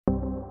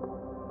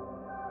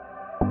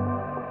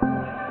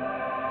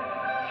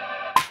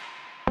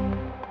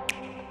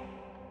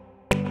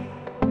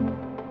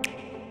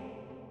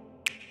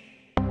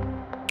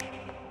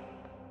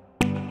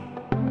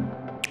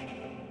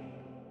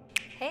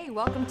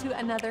welcome to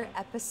another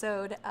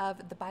episode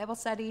of the Bible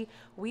study.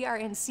 We are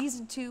in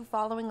season 2,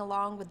 following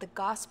along with the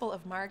Gospel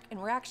of Mark, and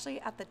we're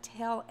actually at the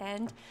tail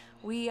end.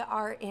 We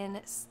are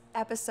in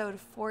episode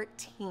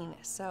 14,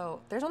 so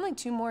there's only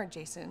 2 more,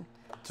 Jason.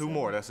 Two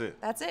more, that's it?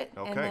 That's it.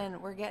 Okay. And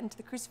then we're getting to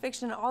the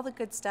crucifixion and all the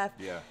good stuff.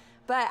 Yeah.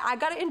 But I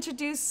got to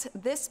introduce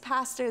this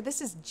pastor.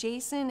 This is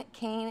Jason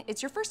Caine.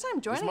 It's your first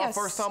time joining us. It's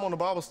my first time on the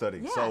Bible study,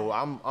 Yeah. so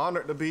I'm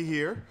honored to be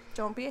here.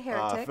 Don't be a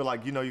heretic. I feel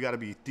like, you got to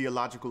be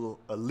theological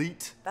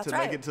elite That's to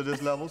right. make it to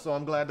this level, so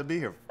I'm glad to be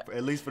here,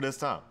 at least for this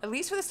time. At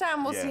least for this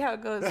time, we'll Yeah. see how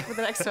it goes for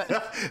the next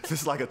one.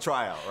 Just like a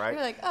tryout, right?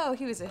 You're like, oh,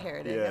 he was a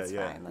heretic. Yeah, That's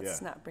yeah, fine.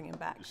 Let's yeah. not bring him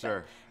back.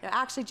 Sure. But,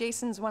 actually,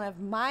 Jason's one of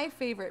my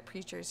favorite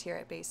preachers here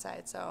at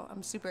Bayside, so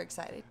I'm super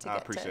excited to I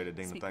get appreciate to it,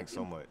 Dena. speak Thanks with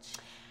so you. much.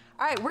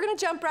 All right, we're going to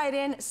jump right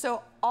in.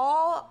 So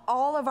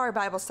all of our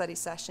Bible study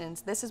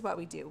sessions, this is what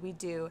we do. We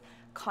do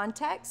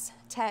context,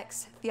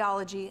 text,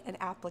 theology, and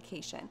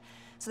application.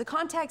 So the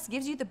context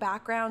gives you the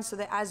background so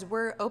that as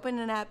we're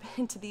opening up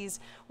into these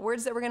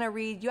words that we're going to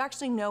read, you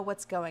actually know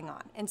what's going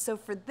on. And so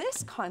for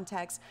this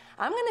context,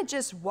 I'm going to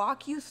just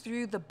walk you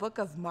through the book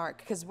of Mark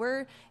because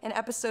we're in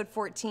episode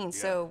 14.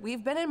 So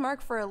we've been in Mark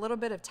for a little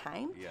bit of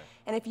time. Yeah.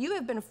 And if you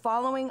have been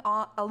following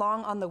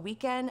along on the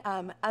weekend,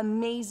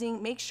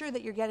 amazing. Make sure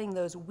that you're getting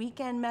those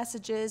weekend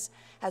messages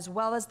as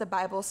well as the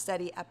Bible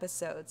study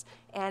episodes.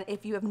 And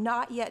if you have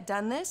not yet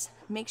done this,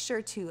 make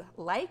sure to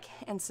like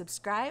and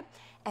subscribe.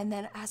 And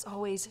then, as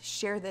always,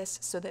 share this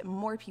so that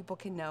more people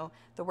can know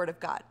the Word of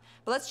God.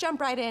 But let's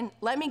jump right in.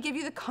 Let me give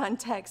you the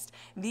context,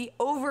 the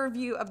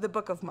overview of the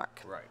book of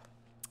Mark. Right.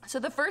 So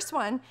the first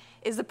one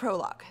is the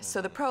prologue.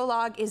 So the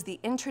prologue is the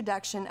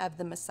introduction of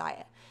the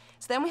Messiah.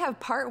 So then we have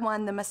part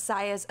 1, the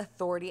Messiah's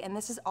authority, and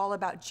this is all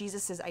about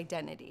Jesus's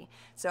identity.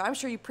 So I'm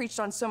sure you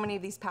preached on so many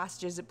of these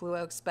passages at Blue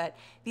Oaks, but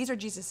these are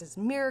Jesus's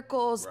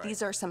miracles. Right.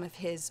 These are some of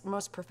his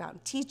most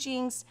profound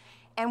teachings.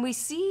 And we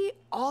see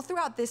all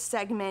throughout this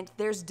segment,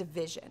 there's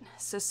division.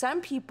 So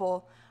some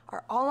people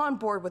are all on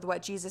board with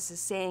what Jesus is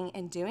saying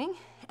and doing,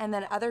 and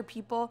then other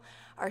people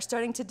are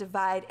starting to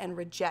divide and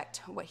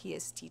reject what he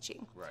is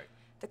teaching. Right.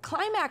 The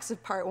climax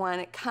of part 1,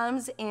 it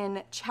comes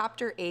in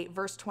chapter 8,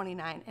 verse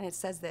 29, and it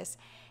says this,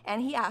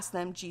 and he asked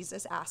them,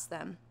 Jesus asked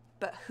them,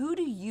 but who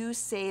do you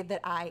say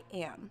that I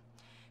am?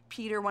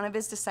 Peter, one of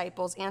his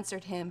disciples,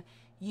 answered him,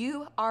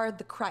 you are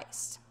the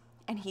Christ.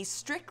 And he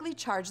strictly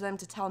charged them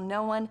to tell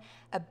no one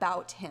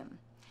about him.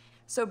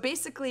 So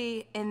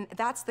basically, and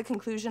that's the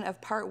conclusion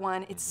of part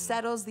 1. It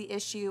settles the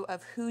issue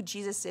of who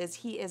Jesus is.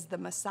 He is the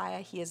Messiah.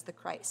 He is the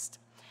Christ.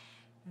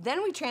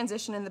 Then we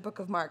transition in the book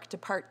of Mark to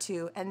part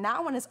 2, and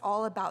that one is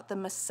all about the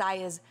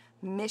Messiah's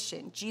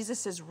mission,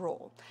 Jesus's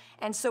role.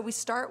 And so we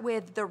start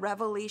with the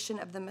revelation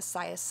of the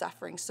Messiah's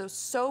suffering.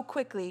 So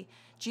quickly,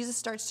 Jesus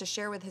starts to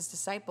share with his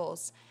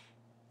disciples,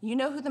 you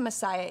know who the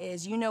Messiah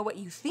is, you know what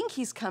you think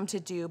he's come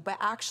to do, but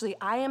actually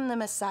I am the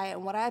Messiah,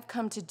 and what I've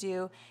come to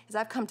do is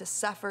I've come to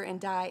suffer and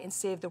die and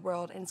save the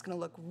world, and it's going to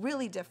look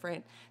really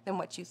different than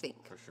what you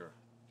think. For sure.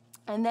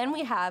 And then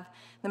we have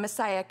the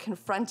Messiah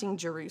confronting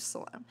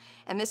Jerusalem.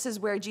 And this is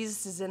where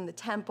Jesus is in the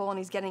temple and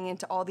he's getting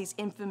into all these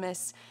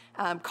infamous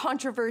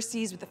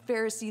controversies with the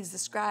Pharisees, the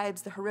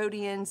scribes, the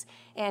Herodians,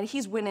 and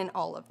he's winning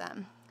all of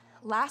them.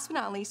 Last but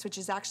not least, which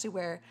is actually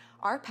where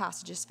our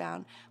passage is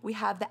found, we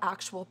have the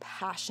actual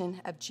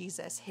passion of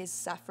Jesus, his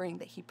suffering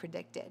that he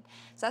predicted.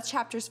 So that's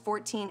chapters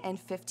 14 and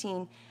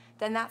 15.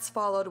 Then that's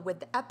followed with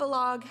the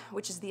epilogue,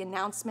 which is the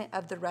announcement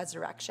of the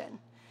resurrection.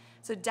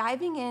 So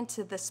diving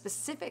into the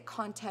specific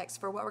context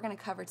for what we're going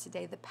to cover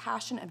today, the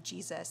passion of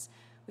Jesus,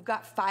 we've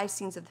got 5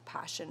 scenes of the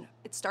passion.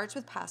 It starts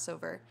with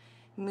Passover,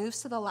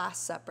 moves to the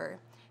Last Supper.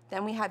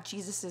 Then we have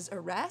Jesus'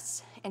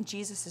 arrest and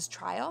Jesus'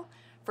 trial.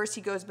 First,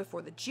 he goes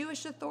before the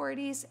Jewish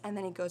authorities, and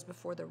then he goes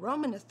before the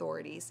Roman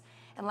authorities.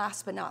 And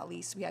last but not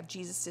least, we have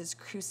Jesus'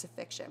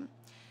 crucifixion.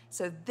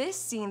 So this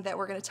scene that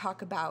we're going to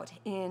talk about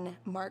in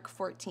Mark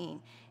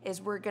 14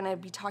 is we're going to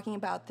be talking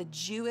about the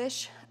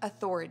Jewish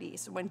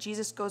authorities. When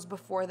Jesus goes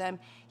before them,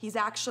 he's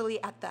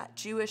actually at that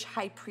Jewish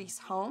high priest's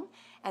home,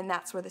 and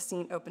that's where the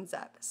scene opens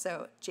up.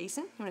 So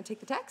Jason, you want to take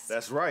the text?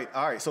 That's right.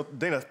 All right. So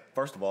Dena,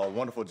 first of all,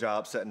 wonderful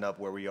job setting up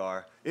where we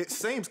are. It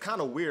seems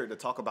kind of weird to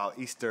talk about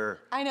Easter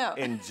I know.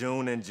 in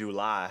June and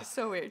July.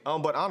 So weird.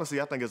 But honestly,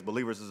 I think as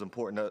believers, it's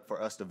important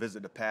for us to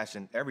visit the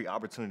Passion every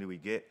opportunity we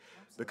get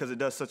because it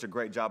does such a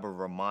great job of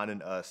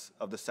reminding us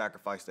of the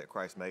sacrifice that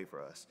Christ made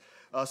for us.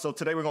 So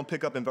today we're going to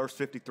pick up in verse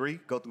 53,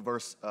 go through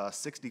verse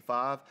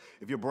 65.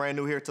 If you're brand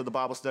new here to the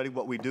Bible study,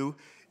 what we do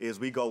is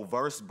we go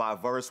verse by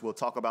verse. We'll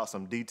talk about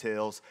some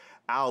details.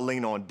 I'll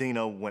lean on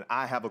Dena when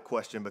I have a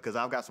question because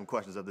I've got some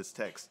questions of this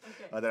text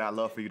that I'd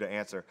love for you to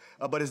answer.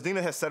 But as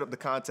Dena has set up the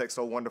context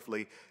so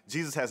wonderfully,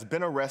 Jesus has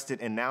been arrested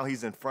and now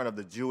he's in front of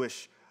the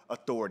Jewish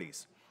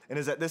authorities. And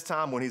it's at this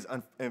time when he's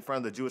in front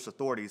of the Jewish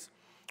authorities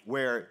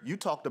where you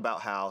talked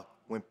about how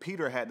when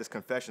Peter had this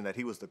confession that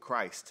he was the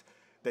Christ,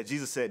 that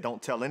Jesus said,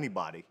 don't tell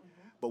anybody.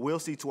 But we'll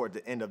see toward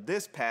the end of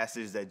this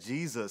passage that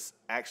Jesus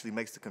actually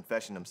makes the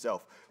confession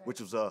himself,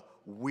 which was a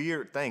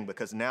weird thing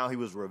because now he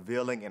was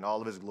revealing in all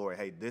of his glory,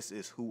 hey, this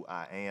is who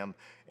I am,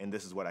 and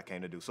this is what I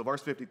came to do. So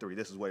verse 53,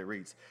 this is what it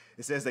reads.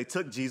 It says, they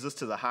took Jesus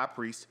to the high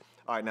priest.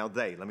 All right, now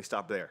let me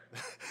stop there.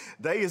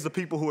 They is the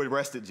people who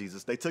arrested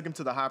Jesus. They took him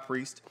to the high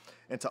priest,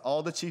 and to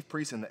all the chief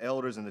priests and the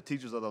elders and the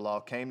teachers of the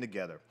law came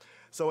together.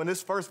 So in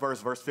this first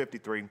verse, verse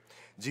 53,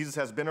 Jesus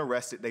has been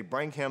arrested. They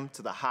bring him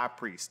to the high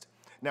priest.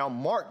 Now,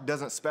 Mark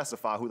doesn't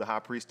specify who the high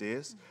priest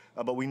is,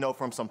 but we know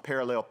from some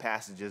parallel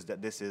passages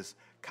that this is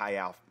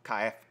Caiaphas.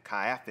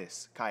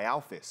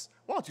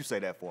 Why don't you say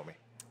that for me?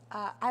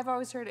 I've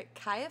always heard it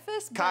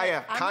Caiaphas.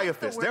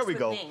 Caiaphas. There we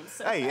go. Names,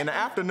 so. Hey, in the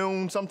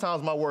afternoon,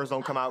 sometimes my words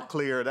don't come out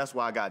clear. That's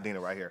why I got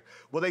Dena right here.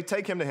 Well, they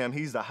take him to him.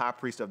 He's the high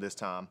priest of this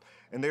time.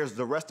 And there's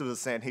the rest of the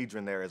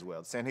Sanhedrin there as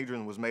well. The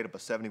Sanhedrin was made up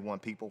of 71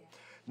 people.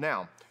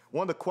 Now,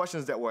 one of the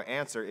questions that we'll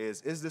answer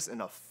is this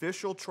an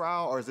official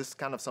trial or is this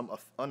kind of some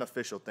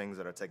unofficial things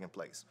that are taking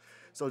place?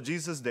 So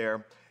Jesus is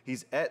there.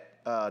 He's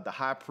at the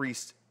high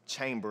priest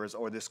chambers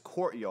or this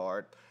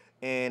courtyard,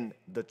 and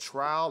the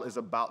trial is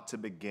about to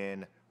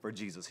begin for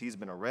Jesus. He's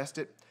been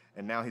arrested,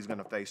 and now he's going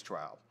to face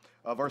trial.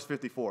 Verse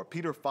 54,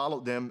 Peter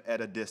followed them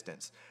at a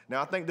distance.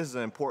 Now, I think this is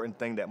an important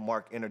thing that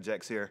Mark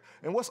interjects here.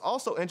 And what's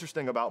also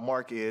interesting about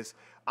Mark is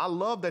I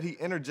love that he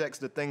interjects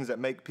the things that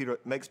makes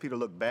Peter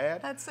look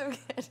bad. That's so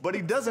good. But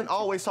he doesn't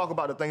always talk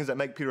about the things that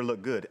make Peter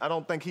look good. I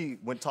don't think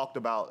when talked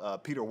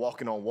about Peter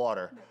walking on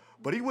water,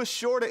 but he was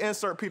sure to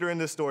insert Peter in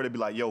this story to be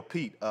like, yo,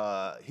 Pete,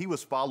 he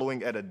was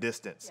following at a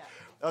distance. Yeah.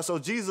 So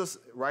Jesus,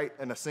 right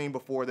in the scene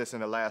before this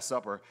in the Last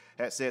Supper,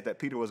 had said that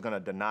Peter was going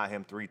to deny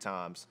him 3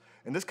 times.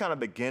 And this kind of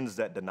begins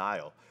that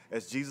denial.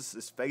 As Jesus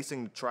is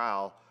facing the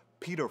trial,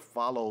 Peter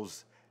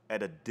follows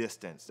at a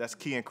distance. That's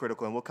key and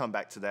critical, and we'll come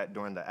back to that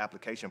during the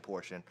application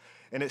portion.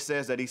 And it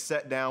says that he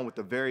sat down with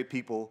the very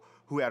people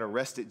who had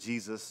arrested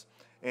Jesus,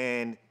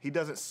 and he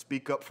doesn't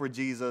speak up for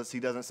Jesus. He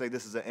doesn't say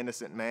this is an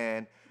innocent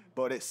man,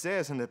 but it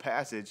says in the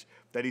passage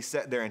that he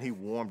sat there and he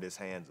warmed his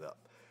hands up.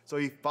 So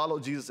he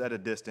followed Jesus at a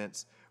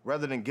distance.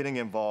 Rather than getting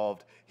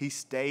involved, he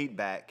stayed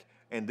back,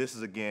 and this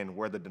is, again,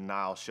 where the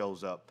denial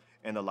shows up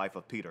in the life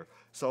of Peter.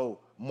 So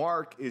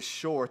Mark is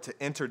sure to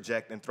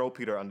interject and throw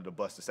Peter under the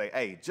bus to say,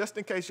 hey, just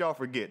in case y'all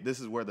forget, this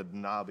is where the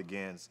denial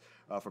begins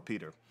for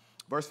Peter.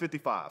 Verse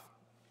 55,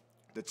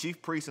 the chief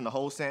priests and the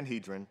whole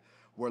Sanhedrin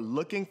were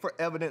looking for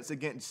evidence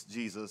against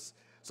Jesus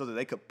so that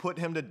they could put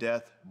him to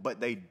death, but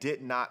they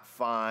did not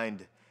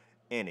find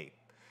any.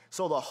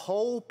 So the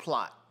whole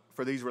plot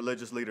for these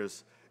religious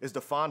leaders is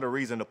to find a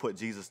reason to put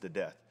Jesus to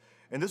death.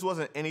 And this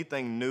wasn't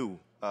anything new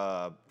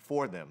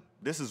for them.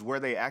 This is where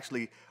they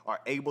actually are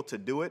able to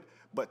do it.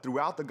 But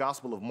throughout the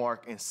Gospel of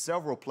Mark, in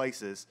several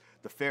places,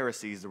 the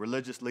Pharisees, the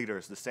religious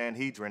leaders, the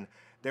Sanhedrin,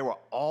 they were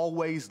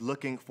always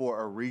looking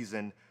for a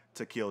reason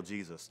to kill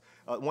Jesus.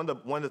 One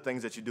of the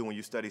things that you do when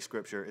you study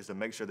Scripture is to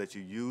make sure that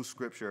you use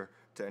Scripture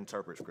to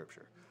interpret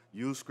Scripture.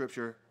 Use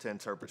Scripture to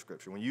interpret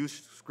Scripture. When you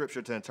use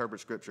Scripture to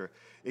interpret Scripture,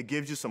 it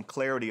gives you some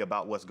clarity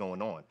about what's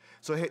going on.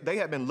 So they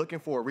had been looking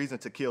for a reason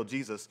to kill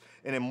Jesus.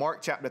 And in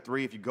Mark chapter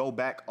 3, if you go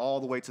back all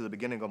the way to the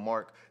beginning of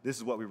Mark, this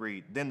is what we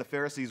read. Then the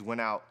Pharisees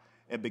went out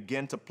and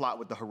began to plot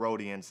with the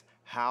Herodians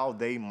how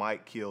they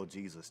might kill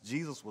Jesus.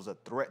 Jesus was a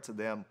threat to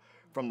them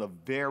from the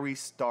very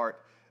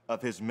start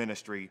of his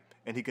ministry,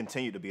 and he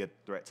continued to be a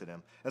threat to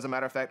them. As a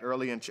matter of fact,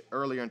 earlier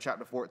in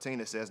chapter 14,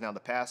 it says, now the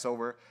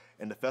Passover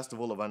and the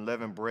festival of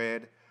unleavened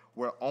bread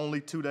were only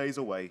 2 days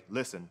away.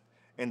 Listen,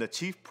 and the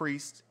chief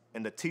priests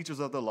and the teachers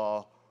of the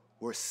law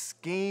were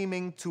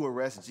scheming to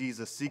arrest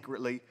Jesus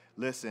secretly,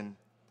 listen,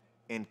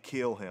 and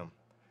kill him.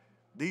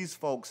 These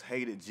folks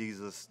hated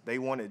Jesus. They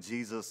wanted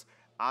Jesus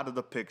out of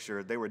the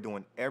picture. They were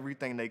doing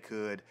everything they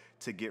could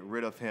to get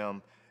rid of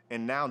him.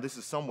 And now this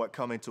is somewhat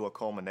coming to a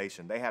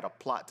culmination. They had a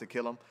plot to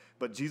kill him,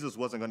 but Jesus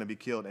wasn't going to be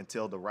killed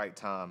until the right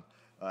time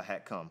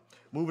had come.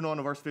 Moving on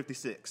to verse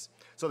 56.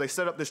 So they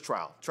set up this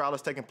trial. Trial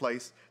is taking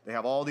place. They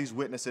have all these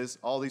witnesses.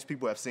 All these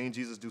people have seen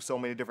Jesus do so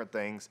many different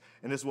things.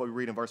 And this is what we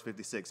read in verse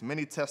 56.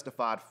 Many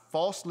testified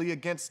falsely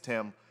against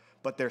him,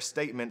 but their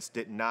statements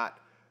did not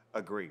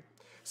agree.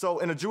 So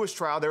in a Jewish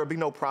trial, there would be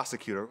no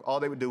prosecutor. All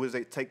they would do is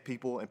they take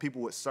people, and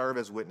people would serve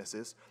as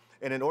witnesses.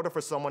 And in order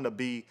for someone to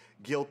be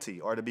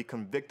guilty or to be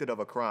convicted of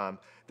a crime,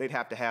 they'd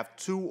have to have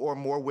 2 or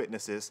more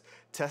witnesses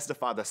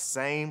testify the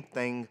same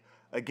thing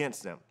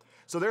against them.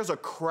 So there's a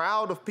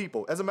crowd of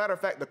people. As a matter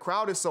of fact, the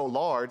crowd is so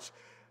large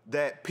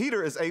that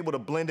Peter is able to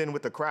blend in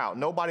with the crowd.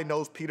 Nobody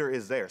knows Peter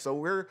is there. So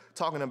we're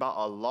talking about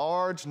a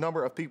large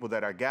number of people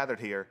that are gathered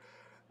here,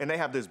 and they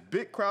have this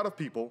big crowd of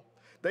people.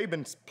 They've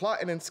been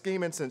plotting and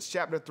scheming since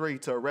chapter 3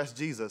 to arrest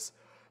Jesus.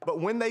 But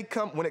when it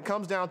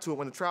comes down to it,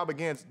 when the trial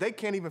begins, they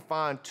can't even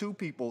find 2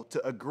 people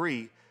to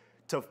agree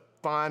to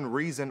find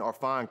reason or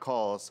find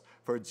cause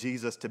for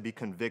Jesus to be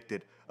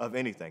convicted of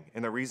anything.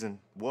 And the reason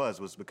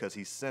was because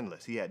he's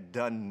sinless. He had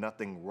done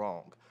nothing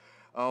wrong.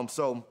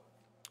 So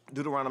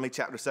Deuteronomy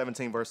chapter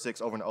 17, verse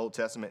 6 over in the Old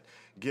Testament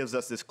gives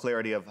us this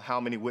clarity of how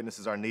many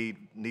witnesses are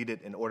needed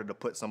in order to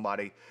put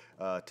somebody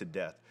to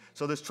death.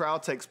 So this trial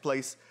takes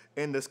place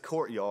in this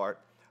courtyard.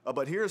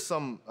 But here's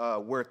some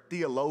where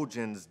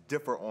theologians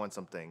differ on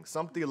some things.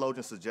 Some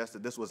theologians suggest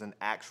that this was an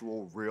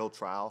actual real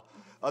trial.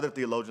 Other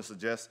theologians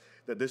suggest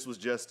that this was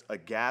just a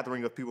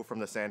gathering of people from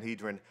the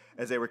Sanhedrin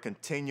as they were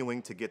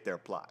continuing to get their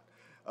plot.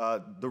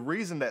 The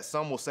reason that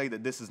some will say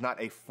that this is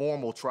not a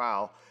formal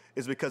trial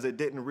is because it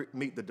didn't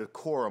meet the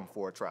decorum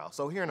for a trial.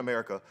 So here in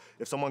America,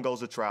 if someone goes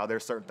to trial,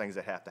 there's certain things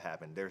that have to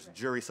happen. There's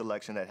jury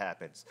selection that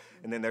happens,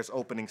 and then there's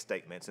opening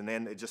statements, and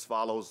then it just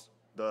follows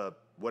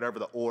whatever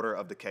the order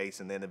of the case,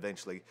 and then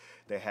eventually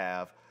they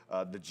have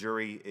the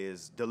jury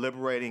is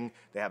deliberating,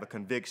 they have a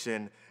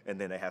conviction,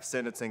 and then they have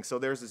sentencing. So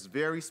there's this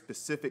very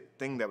specific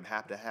thing that would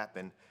have to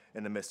happen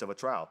in the midst of a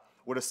trial.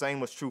 Well, the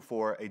same was true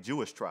for a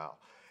Jewish trial.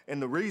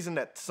 And the reason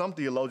that some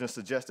theologians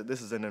suggest that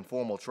this is an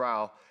informal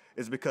trial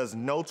is because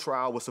no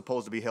trial was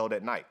supposed to be held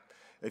at night.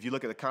 If you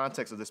look at the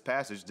context of this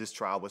passage, this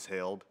trial was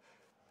held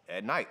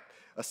at night.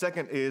 A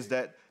second is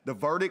that the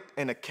verdict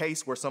in a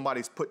case where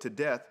somebody's put to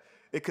death,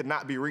 it could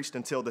not be reached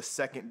until the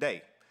second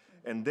day.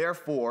 And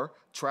therefore,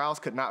 trials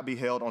could not be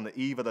held on the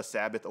eve of the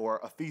Sabbath or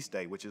a feast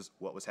day, which is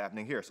what was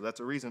happening here. So that's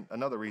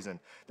another reason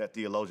that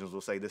theologians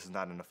will say this is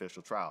not an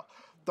official trial.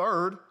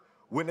 Third,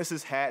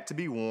 witnesses had to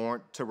be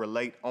warned to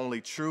relate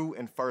only true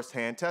and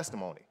firsthand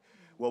testimony.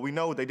 Well, we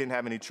know they didn't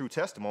have any true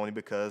testimony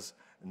because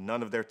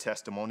none of their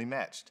testimony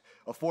matched.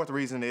 A fourth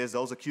reason is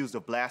those accused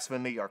of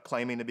blasphemy or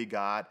claiming to be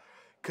God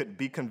could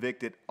be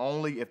convicted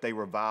only if they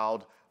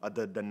reviled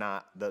the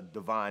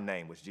divine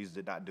name, which Jesus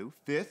did not do.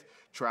 Fifth,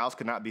 trials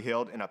could not be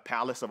held in a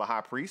palace of a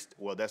high priest.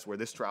 Well, that's where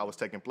this trial was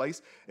taking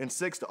place. And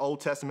sixth, the Old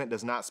Testament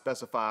does not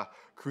specify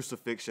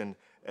crucifixion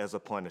as a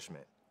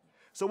punishment.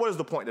 So what is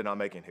the point that I'm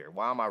making here?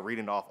 Why am I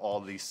reading off all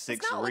these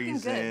six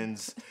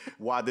reasons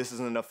why this is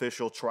an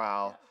official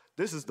trial?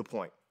 This is the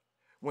point.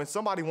 When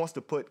somebody wants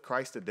to put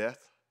Christ to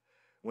death,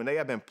 when they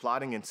have been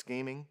plotting and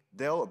scheming,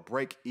 they'll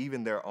break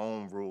even their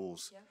own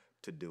rules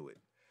to do it.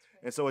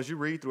 And so as you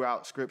read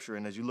throughout Scripture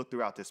and as you look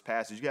throughout this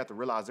passage, you have to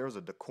realize there was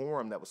a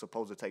decorum that was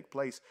supposed to take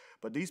place,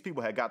 but these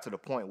people had got to the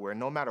point where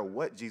no matter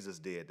what Jesus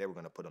did, they were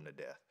going to put him to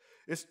death.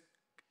 It's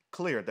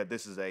clear that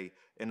this is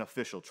an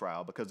official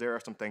trial because there are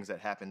some things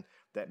that happen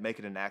that make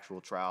it an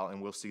actual trial,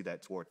 and we'll see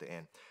that toward the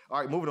end. All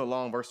right, moving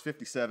along, verse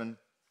 57,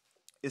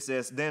 it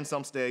says, then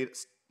some stayed.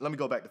 Let me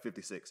go back to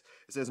 56.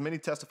 It says, many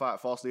testified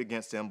falsely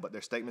against him, but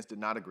their statements did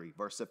not agree.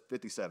 Verse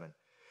 57.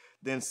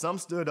 Then some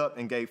stood up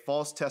and gave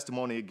false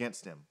testimony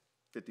against him.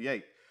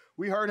 58.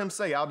 We heard him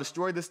say, I'll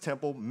destroy this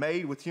temple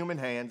made with human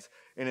hands,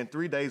 and in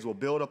 3 days we'll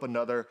build up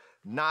another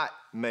not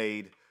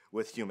made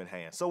with human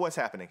hands. So what's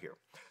happening here?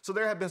 So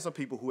there have been some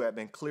people who have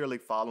been clearly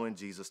following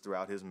Jesus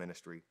throughout his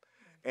ministry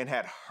and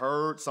had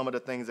heard some of the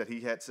things that he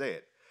had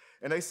said.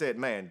 And they said,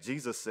 man,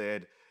 Jesus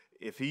said,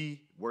 if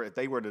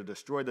they were to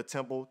destroy the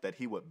temple, that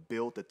he would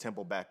build the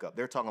temple back up.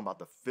 They're talking about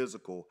the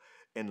physical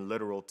and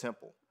literal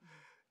temple.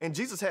 And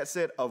Jesus had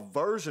said a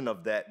version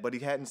of that, but he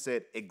hadn't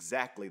said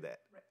exactly that.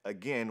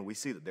 Again, we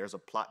see that there's a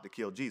plot to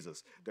kill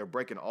Jesus. They're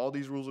breaking all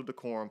these rules of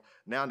decorum.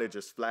 Now they're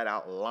just flat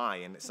out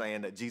lying,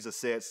 saying that Jesus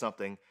said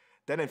something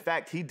that in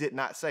fact he did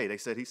not say.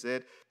 He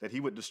said that he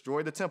would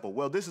destroy the temple.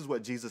 Well, this is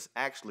what Jesus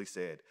actually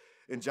said.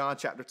 In John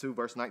chapter 2,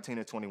 verse 19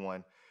 and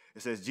 21,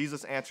 it says,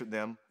 Jesus answered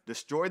them,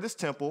 destroy this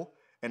temple,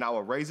 and I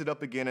will raise it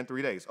up again in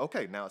 3 days.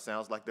 Okay, now it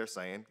sounds like they're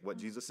saying what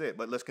Jesus said,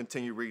 but let's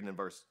continue reading in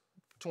verse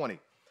 20.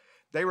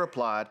 They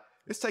replied,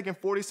 it's taken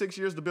 46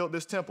 years to build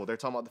this temple. They're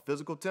talking about the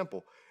physical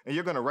temple. And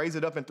you're going to raise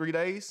it up in 3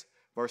 days?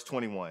 Verse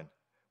 21.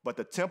 But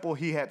the temple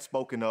he had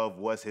spoken of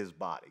was his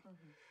body.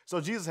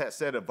 So Jesus had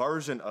said a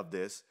version of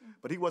this,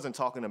 but he wasn't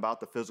talking about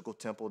the physical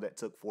temple that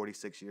took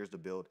 46 years to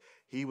build.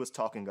 He was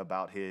talking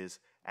about his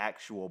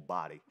actual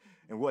body.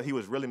 And what he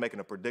was really making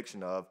a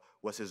prediction of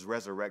was his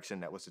resurrection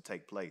that was to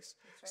take place.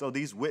 Right. So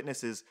these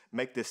witnesses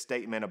make this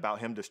statement about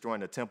him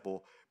destroying the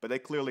temple, but they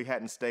clearly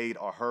hadn't stayed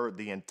or heard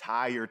the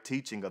entire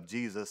teaching of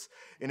Jesus.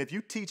 And if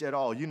you teach at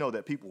all, you know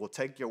that people will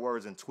take your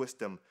words and twist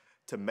them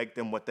to make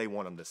them what they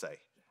want them to say.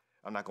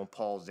 I'm not going to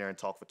pause there and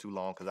talk for too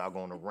long because I'll go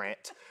on a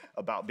rant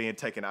about being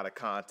taken out of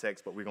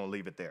context, but we're going to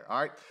leave it there. All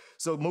right.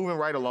 So moving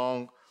right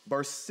along,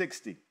 verse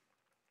 60.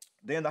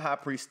 Then the high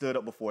priest stood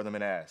up before them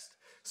and asked.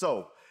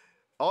 So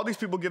all these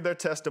people give their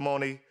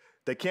testimony.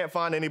 They can't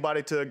find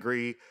anybody to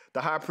agree.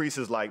 The high priest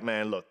is like,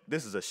 man, look,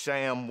 this is a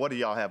sham. What do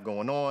y'all have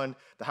going on?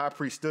 The high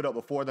priest stood up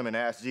before them and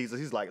asked Jesus.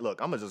 He's like,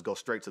 look, I'm going to just go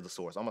straight to the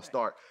source. I'm going to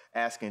start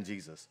asking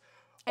Jesus.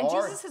 And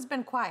Jesus has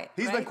been quiet.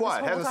 He's been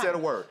quiet, hasn't said a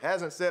word,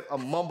 hasn't said a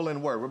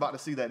mumbling word. We're about to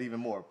see that even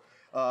more.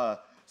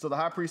 So the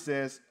high priest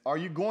says, are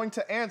you going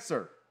to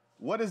answer?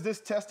 What is this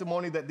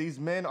testimony that these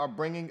men are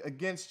bringing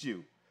against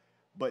you?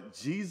 But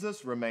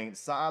Jesus remained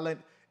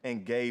silent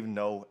and gave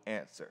no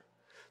answer.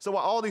 So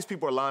while all these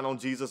people are lying on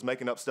Jesus,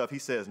 making up stuff, he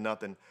says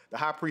nothing. The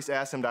high priest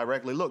asks him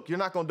directly, look, you're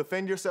not going to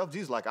defend yourself?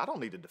 Jesus is like, I don't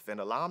need to defend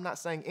a lie. I'm not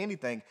saying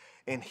anything.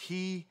 And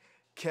he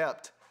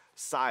kept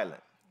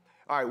silent.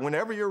 All right,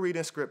 whenever you're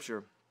reading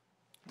scripture,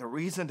 the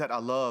reason that I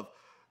love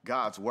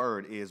God's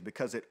word is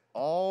because it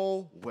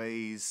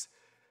always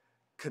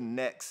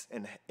connects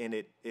and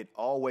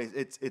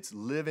it's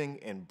living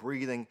and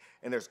breathing,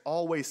 and there's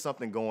always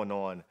something going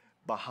on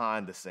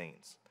behind the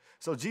scenes.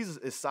 So Jesus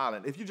is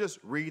silent. If you just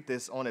read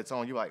this on its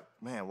own, you're like,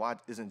 man, why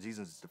isn't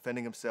Jesus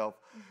defending himself?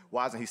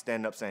 Why isn't he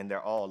standing up saying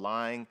they're all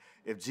lying?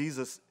 If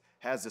Jesus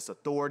has this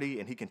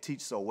authority and he can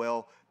teach so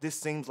well, this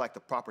seems like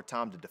the proper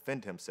time to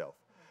defend himself.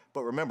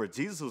 But remember,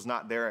 Jesus was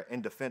not there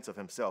in defense of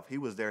himself. He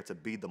was there to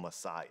be the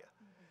Messiah.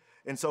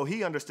 And so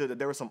he understood that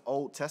there were some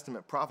Old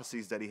Testament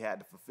prophecies that he had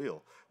to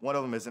fulfill. One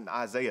of them is in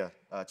Isaiah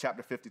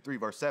chapter 53,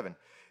 verse 7.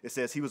 It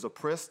says, he was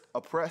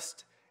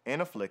oppressed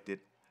and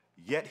afflicted,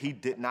 yet he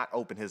did not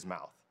open his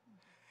mouth.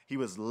 He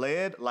was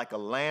led like a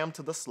lamb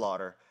to the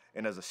slaughter,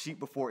 and as a sheep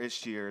before its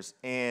shears,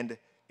 and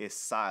is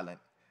silent.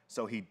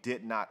 So he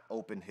did not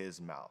open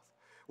his mouth.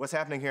 What's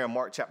happening here in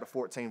Mark chapter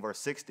 14, verse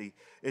 60,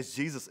 is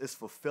Jesus is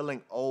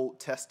fulfilling Old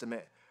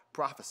Testament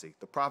prophecy.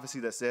 The prophecy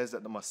that says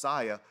that the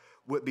Messiah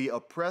would be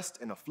oppressed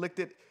and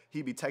afflicted.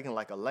 He'd be taken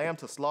like a lamb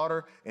to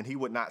slaughter, and he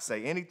would not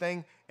say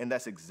anything. And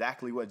that's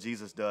exactly what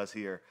Jesus does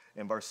here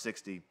in verse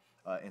 60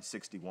 and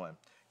 61.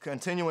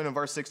 Continuing in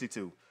verse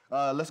 62,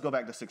 let's go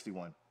back to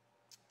 61.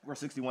 Verse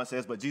 61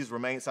 says, but Jesus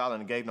remained silent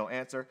and gave no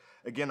answer.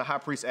 Again, the high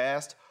priest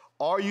asked,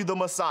 are you the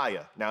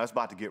Messiah? Now it's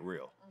about to get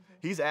real.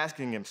 He's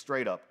asking him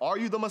straight up, are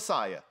you the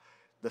Messiah,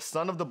 the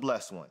Son of the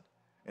Blessed One?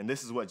 And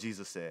this is what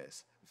Jesus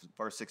says.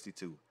 Verse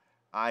 62,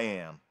 I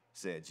am,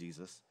 said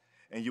Jesus,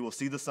 and you will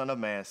see the Son of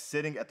Man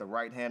sitting at the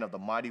right hand of the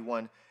Mighty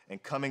One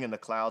and coming in the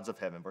clouds of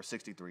heaven. Verse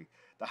 63,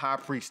 the high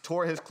priest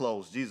tore his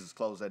clothes, Jesus'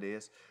 clothes that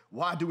is.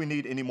 Why do we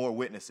need any more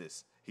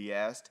witnesses? He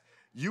asked.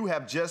 You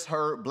have just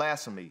heard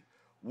blasphemy.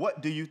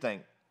 What do you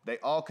think? They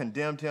all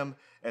condemned him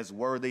as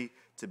worthy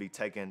to be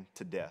taken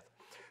to death.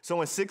 So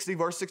in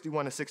verse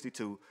 61 and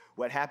 62,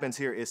 what happens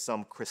here is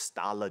some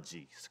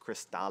Christology.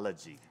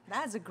 Christology.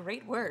 That is a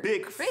great word.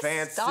 Big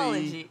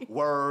fancy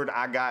word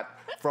I got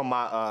from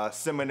my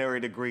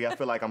seminary degree. I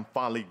feel like I'm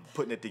finally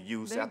putting it to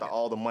use after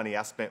all the money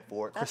I spent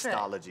for it. That's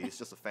Christology. Right. It's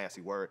just a fancy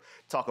word.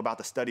 Talk about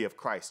the study of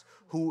Christ.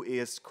 Who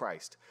is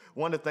Christ?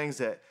 One of the things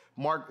that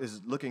Mark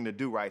is looking to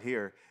do right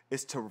here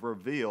is to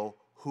reveal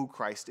who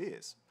Christ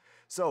is.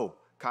 So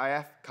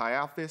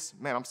Caiaphas,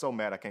 man, I'm so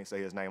mad I can't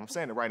say his name. I'm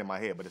saying it right in my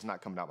head, but it's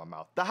not coming out my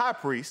mouth. The high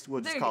priest, we'll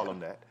just call him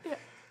that. Yeah.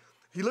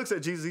 He looks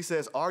at Jesus, he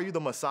says, are you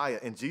the Messiah?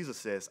 And Jesus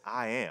says,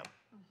 I am.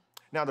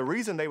 Now, the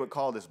reason they would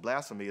call this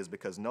blasphemy is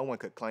because no one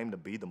could claim to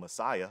be the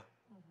Messiah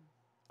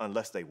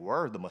unless they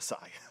were the Messiah.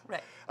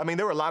 Right. I mean,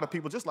 there were a lot of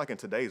people, just like in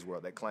today's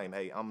world, that claim,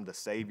 hey, I'm the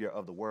Savior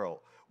of the world.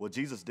 Well,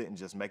 Jesus didn't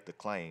just make the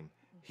claim,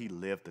 he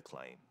lived the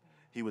claim.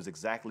 He was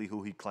exactly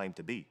who he claimed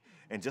to be.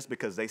 And just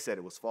because they said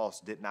it was false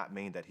did not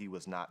mean that he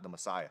was not the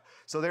Messiah.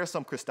 So there's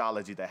some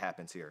Christology that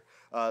happens here.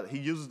 He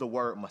uses the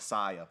word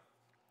Messiah.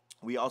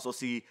 We also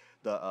see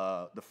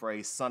the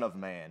phrase Son of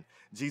Man.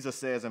 Jesus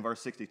says in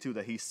verse 62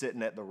 that he's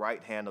sitting at the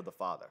right hand of the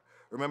Father.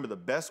 Remember, the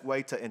best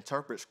way to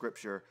interpret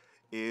Scripture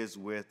is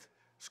with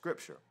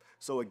Scripture.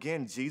 So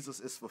again, Jesus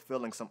is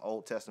fulfilling some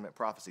Old Testament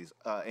prophecies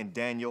in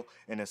Daniel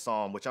and in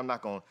Psalm, which I'm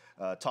not going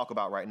to talk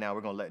about right now.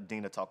 We're going to let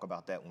Dena talk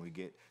about that when we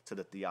get to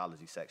the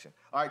theology section.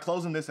 All right,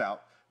 closing this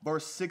out.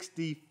 Verse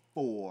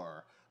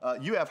 64,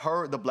 you have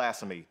heard the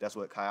blasphemy. That's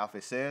what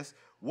Caiaphas says.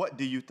 What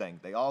do you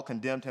think? They all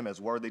condemned him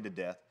as worthy to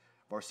death.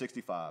 Verse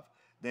 65,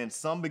 then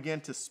some began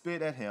to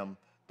spit at him.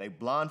 They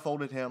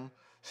blindfolded him,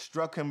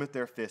 struck him with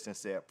their fists and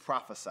said,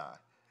 prophesy.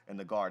 And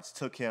the guards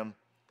took him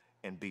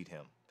and beat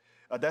him.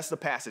 That's the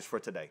passage for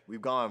today.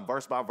 We've gone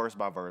verse by verse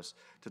by verse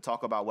to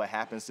talk about what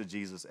happens to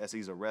Jesus as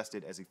he's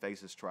arrested, as he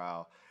faces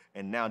trial.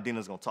 And now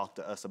Dena's going to talk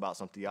to us about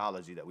some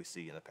theology that we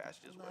see in the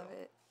passage as well. Love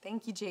it.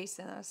 Thank you,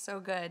 Jason. That was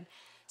so good.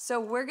 So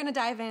we're going to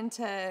dive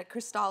into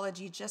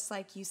Christology, just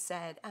like you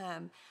said.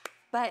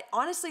 But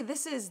honestly,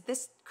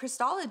 this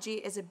Christology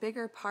is a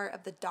bigger part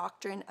of the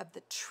doctrine of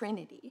the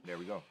Trinity. There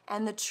we go.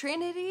 And the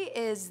Trinity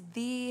is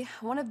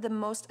one of the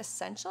most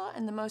essential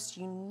and the most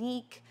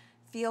unique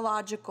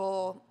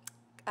theological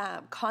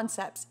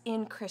concepts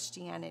in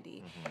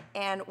Christianity.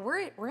 And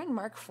we're in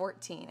Mark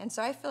 14. And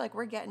so I feel like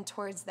we're getting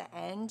towards the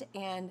end.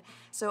 And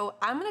so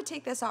I'm going to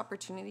take this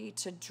opportunity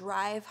to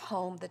drive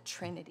home the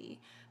Trinity,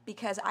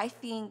 because I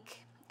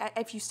think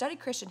if you study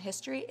Christian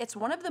history, it's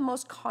one of the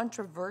most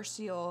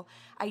controversial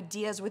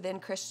ideas within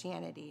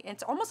Christianity.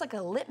 It's almost like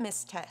a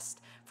litmus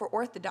test for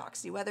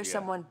orthodoxy, whether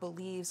someone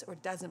believes or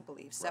doesn't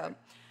believe. So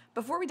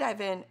before we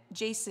dive in,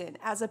 Jason,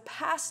 as a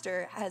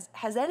pastor,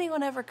 has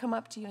anyone ever come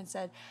up to you and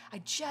said, I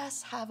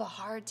just have a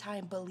hard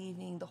time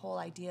believing the whole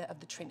idea of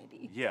the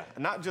Trinity? Yeah,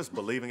 not just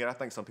believing it. I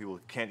think some people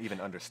can't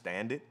even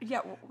understand it. Yeah,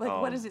 like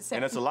what does it say?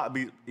 And it's a lot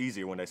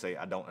easier when they say,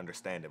 I don't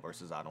understand it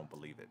versus I don't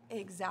believe it.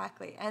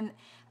 Exactly. And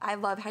I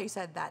love how you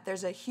said that.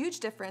 There's a huge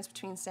difference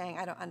between saying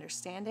I don't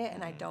understand it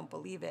and I don't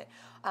believe it.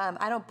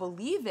 I don't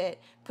believe it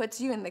puts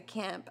you in the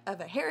camp of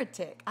a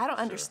heretic. I don't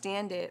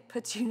understand it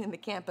puts you in the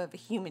camp of a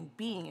human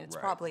being. And it's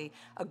probably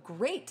a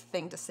great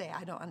thing to say,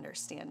 I don't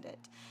understand it.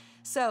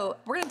 So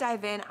we're going to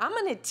dive in. I'm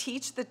going to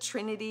teach the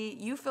Trinity.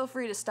 You feel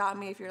free to stop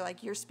me if you're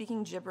like, you're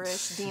speaking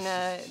gibberish,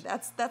 Dena.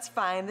 That's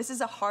fine. This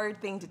is a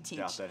hard thing to teach.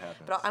 Doubt that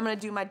happens. But I'm going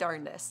to do my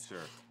darndest. Sure.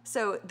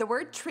 So the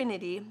word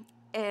Trinity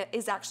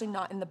is actually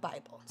not in the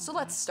Bible. So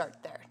let's start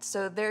there.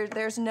 So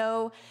there's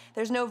no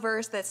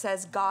verse that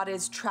says God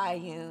is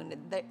triune.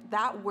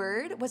 That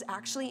word was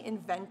actually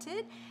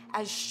invented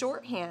as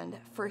shorthand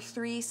for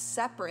 3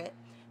 separate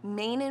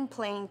main and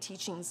plain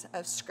teachings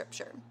of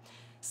Scripture.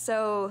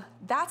 So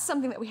that's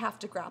something that we have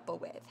to grapple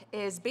with,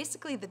 is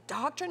basically the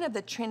doctrine of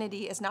the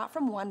Trinity is not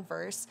from one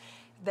verse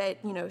that,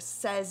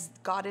 says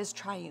God is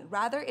triune.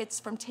 Rather, it's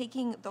from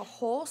taking the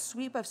whole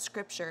sweep of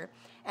Scripture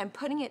and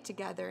putting it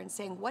together and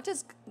saying, what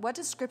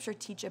does Scripture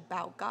teach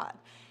about God?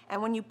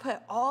 And when you put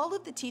all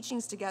of the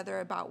teachings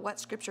together about what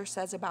Scripture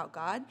says about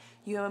God,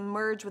 you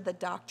emerge with the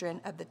doctrine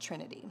of the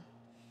Trinity.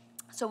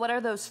 So what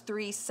are those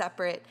 3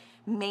 separate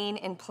main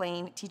and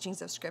plain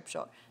teachings of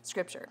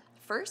Scripture?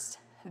 First,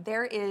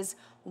 there is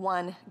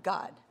one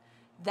God.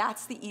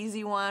 That's the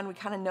easy one. We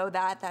kind of know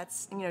that.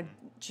 That's,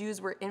 Jews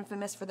were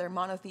infamous for their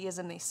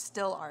monotheism. They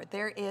still are.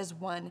 There is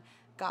one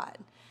God.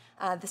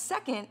 The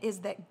second is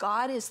that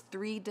God is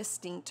 3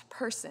 distinct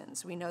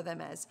persons. We know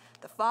them as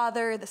the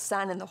Father, the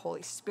Son, and the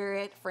Holy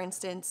Spirit. For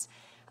instance,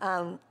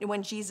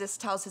 when Jesus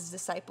tells his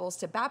disciples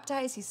to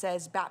baptize, he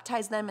says,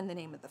 baptize them in the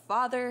name of the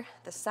Father,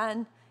 the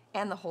Son,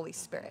 and the Holy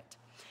Spirit.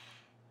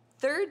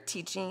 Third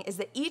teaching is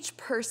that each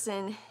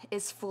person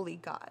is fully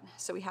God.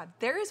 So we have,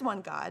 there is one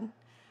God.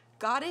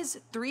 God is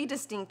 3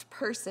 distinct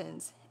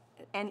persons,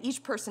 and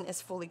each person is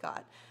fully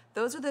God.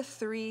 Those are the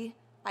 3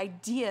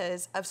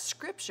 ideas of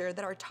Scripture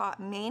that are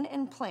taught main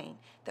and plain,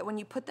 that when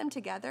you put them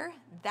together,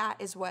 that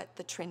is what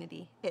the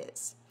Trinity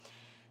is.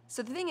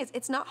 So the thing is,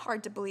 it's not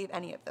hard to believe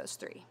any of those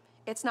 3.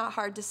 It's not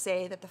hard to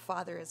say that the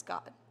Father is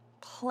God.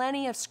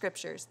 Plenty of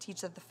Scriptures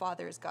teach that the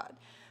Father is God.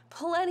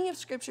 Plenty of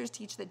Scriptures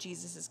teach that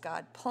Jesus is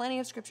God. Plenty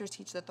of Scriptures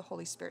teach that the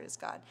Holy Spirit is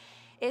God.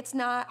 It's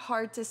not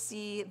hard to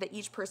see that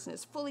each person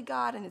is fully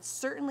God, and it's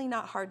certainly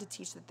not hard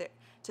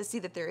to see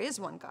that there is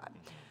one God.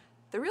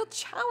 The real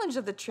challenge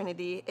of the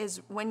Trinity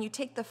is when you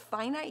take the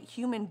finite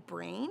human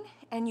brain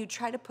and you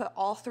try to put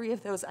all 3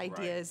 of those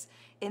ideas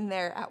in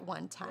there at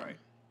one time. Right.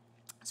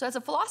 So as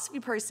a philosophy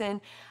person,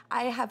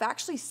 I have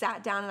actually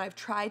sat down and I've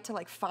tried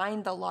to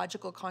find the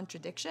logical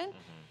contradiction.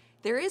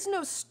 There is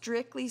no,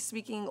 strictly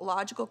speaking,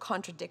 logical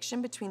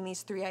contradiction between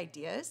these 3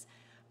 ideas,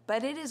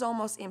 but it is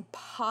almost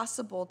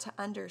impossible to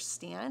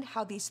understand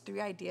how these 3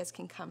 ideas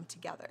can come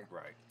together.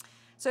 Right.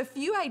 So a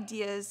few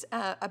ideas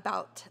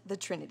about the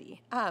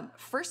Trinity.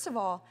 First of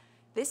all,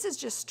 this is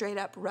just straight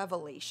up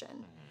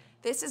revelation.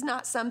 This is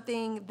not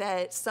something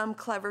that some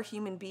clever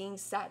human being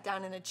sat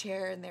down in a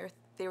chair and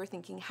they were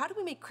thinking, how do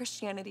we make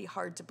Christianity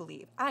hard to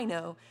believe? I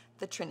know,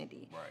 the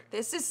Trinity. Right.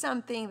 This is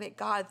something that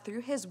God,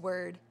 through his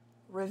word,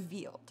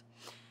 revealed.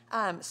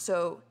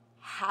 So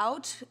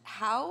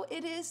how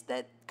it is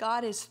that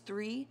God is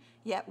 3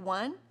 yet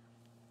one?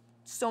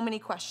 So many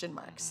question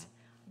marks.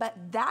 But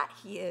that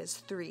he is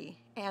 3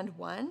 and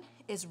 1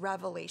 is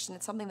revelation.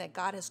 It's something that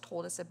God has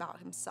told us about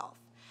himself.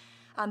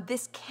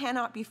 This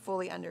cannot be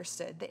fully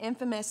understood. The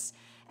infamous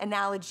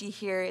analogy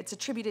here, it's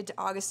attributed to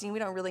Augustine. We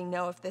don't really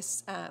know if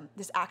this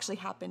actually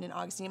happened in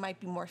Augustine. It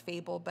might be more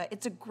fable, but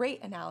it's a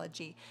great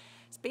analogy.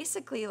 It's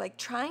basically like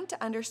trying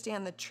to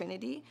understand the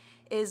Trinity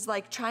is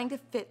like trying to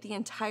fit the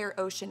entire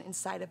ocean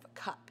inside of a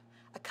cup.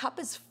 A cup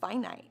is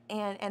finite,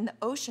 and the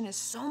ocean is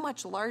so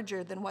much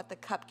larger than what the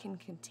cup can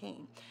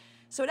contain.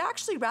 So it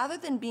actually, rather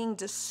than being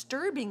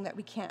disturbing that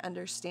we can't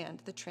understand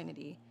the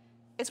Trinity,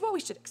 it's what we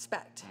should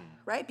expect,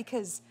 right?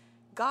 Because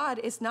God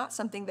is not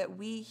something that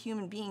we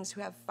human beings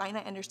who have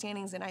finite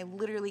understandings, and I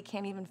literally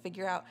can't even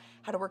figure out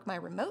how to work my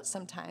remote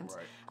sometimes.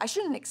 Right. I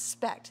shouldn't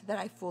expect that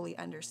I fully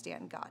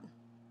understand God.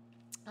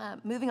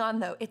 Moving on,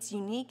 though, it's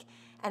unique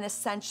and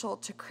essential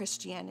to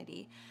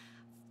Christianity.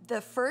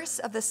 The first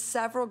of the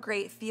several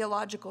great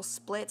theological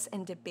splits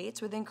and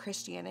debates within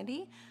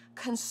Christianity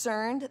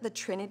concerned the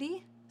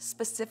Trinity,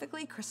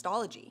 specifically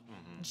Christology,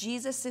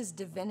 Jesus'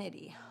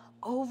 divinity.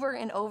 Over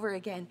and over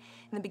again,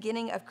 in the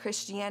beginning of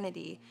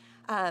Christianity,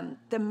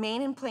 the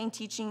main and plain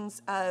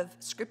teachings of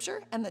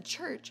Scripture and the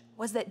church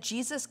was that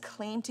Jesus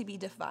claimed to be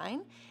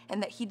divine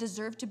and that he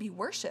deserved to be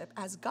worshiped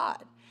as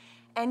God.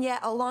 And yet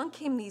along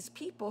came these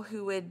people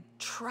who would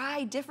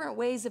try different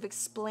ways of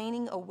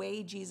explaining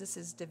away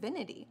Jesus'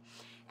 divinity.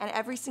 And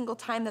every single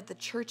time that the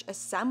church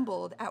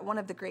assembled at one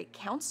of the great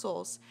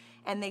councils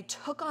and they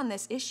took on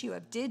this issue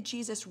of, did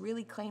Jesus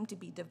really claim to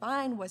be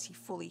divine? Was he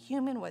fully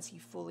human? Was he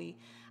fully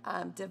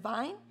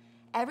divine?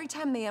 Every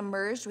time they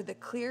emerged with a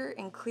clearer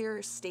and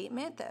clearer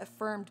statement that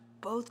affirmed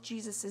both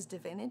Jesus'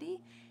 divinity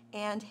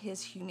and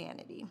his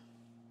humanity.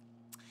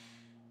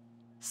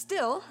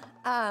 Still,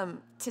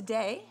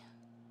 today,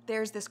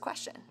 there's this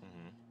question.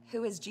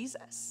 Who is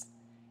Jesus?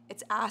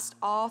 It's asked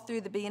all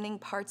through the beginning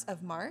parts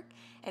of Mark,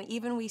 and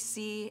even we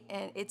see,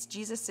 and it's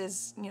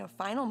Jesus's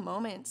final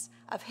moments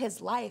of his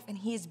life, and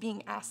he is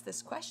being asked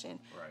this question: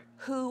 Right.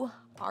 Who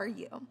are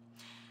you?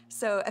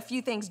 So a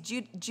few things.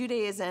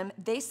 Judaism,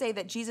 they say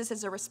that Jesus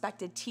is a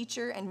respected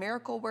teacher and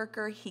miracle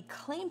worker. He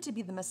claimed to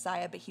be the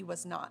Messiah, but he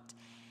was not.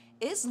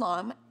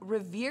 Islam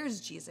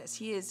reveres Jesus.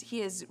 He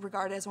is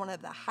regarded as one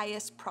of the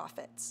highest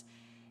prophets.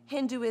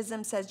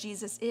 Hinduism says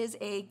Jesus is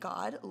a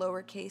God,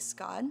 lowercase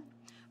God.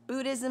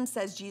 Buddhism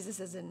says Jesus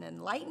is an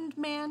enlightened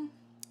man.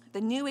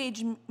 The New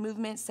Age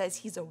movement says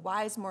he's a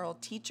wise moral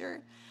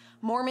teacher.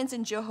 Mormons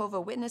and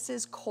Jehovah's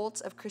Witnesses,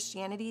 cults of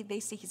Christianity, they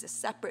say he's a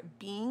separate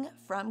being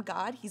from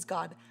God. He's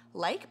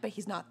God-like, but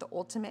he's not the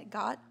ultimate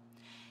God.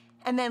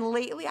 And then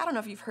lately, I don't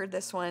know if you've heard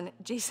this one,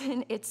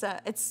 Jason, it's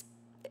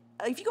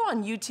if you go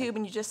on YouTube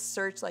and you just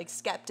search like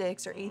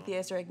skeptics or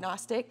atheists or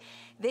agnostic,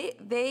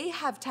 they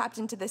have tapped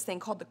into this thing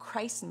called the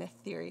Christ myth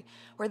theory,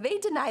 where they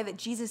deny that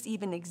Jesus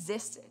even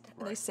existed.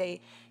 Right. They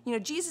say,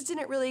 Jesus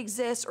didn't really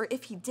exist, or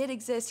if he did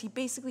exist, he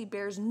basically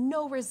bears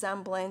no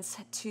resemblance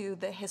to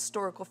the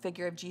historical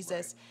figure of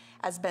Jesus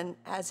as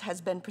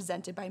has been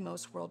presented by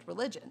most world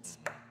religions.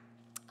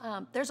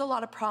 There's a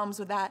lot of problems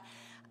with that.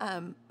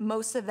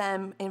 Most of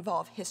them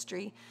involve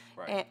history,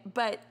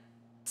 but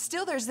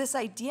still there's this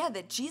idea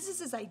that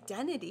Jesus'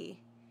 identity,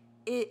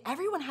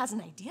 everyone has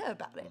an idea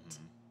about it.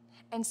 Mm-hmm.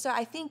 And so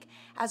I think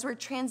as we're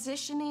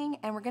transitioning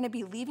and we're going to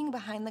be leaving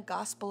behind the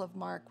Gospel of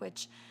Mark,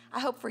 which I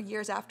hope for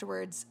years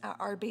afterwards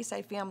our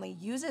Bayside family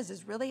uses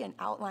as really an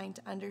outline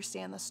to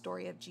understand the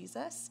story of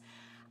Jesus,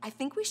 I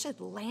think we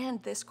should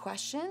land this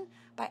question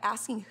by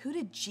asking, who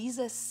did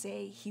Jesus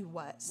say he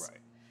was? Right.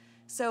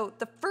 So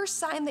the first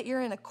sign that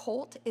you're in a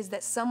cult is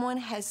that someone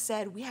has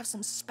said, we have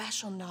some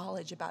special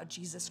knowledge about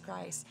Jesus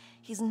Christ.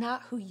 He's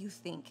not who you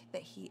think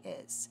that he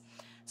is.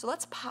 So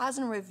let's pause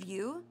and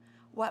review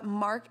what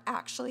Mark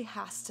actually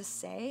has to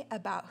say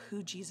about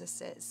who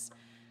Jesus is.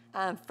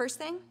 First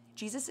thing,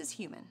 Jesus is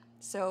human.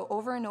 So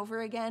over and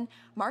over again,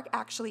 Mark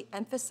actually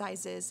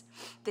emphasizes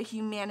the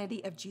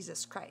humanity of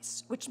Jesus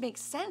Christ, which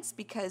makes sense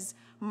because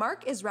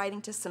Mark is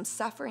writing to some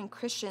suffering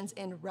Christians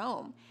in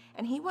Rome,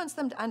 and he wants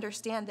them to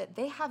understand that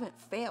they haven't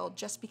failed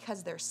just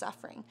because they're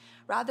suffering.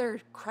 Rather,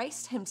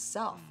 Christ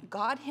himself,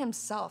 God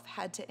himself,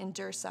 had to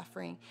endure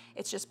suffering.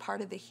 It's just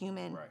part of the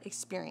human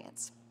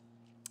experience.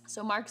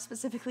 So Mark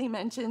specifically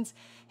mentions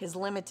his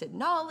limited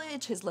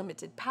knowledge, his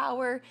limited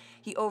power.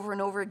 He over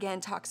and over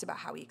again talks about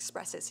how he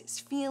expresses his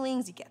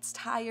feelings, he gets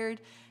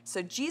tired.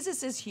 So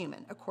Jesus is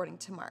human, according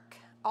to Mark.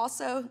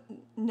 Also,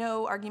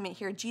 no argument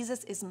here,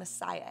 Jesus is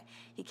Messiah.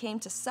 He came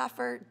to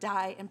suffer,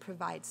 die, and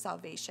provide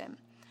salvation.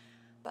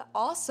 But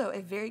also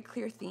a very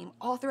clear theme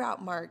all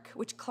throughout Mark,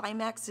 which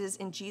climaxes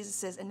in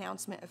Jesus'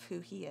 announcement of who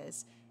he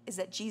is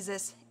that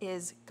Jesus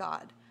is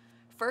God.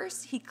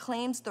 First, he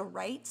claims the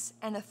rights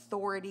and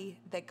authority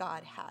that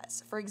God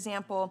has. For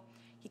example,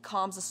 he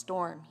calms a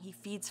storm. He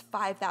feeds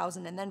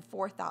 5,000 and then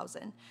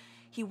 4,000.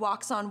 He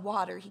walks on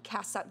water. He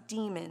casts out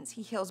demons.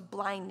 He heals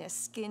blindness,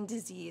 skin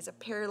disease, a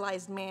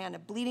paralyzed man, a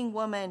bleeding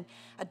woman,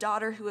 a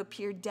daughter who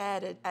appeared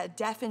dead, a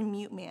deaf and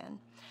mute man.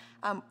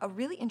 A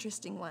really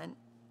interesting one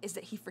is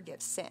that he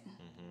forgives sin,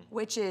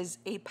 which is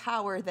a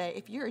power that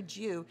if you're a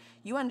Jew,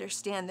 you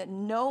understand that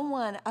no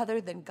one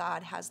other than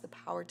God has the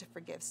power to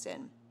forgive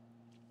sin.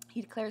 He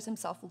declares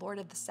himself Lord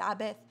of the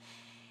Sabbath.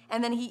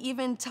 And then he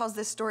even tells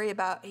this story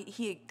about,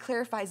 he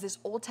clarifies this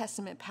Old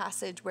Testament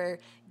passage where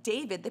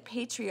David, the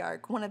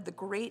patriarch, one of the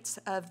greats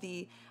of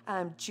the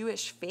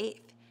Jewish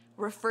faith,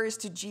 refers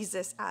to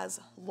Jesus as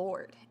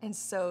Lord. And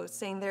so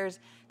saying there's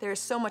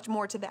so much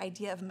more to the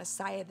idea of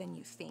Messiah than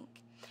you think.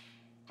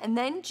 And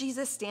then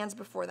Jesus stands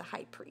before the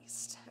high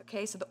priest,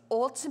 okay? So the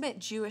ultimate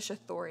Jewish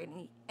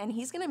authority, and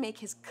he's going to make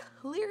his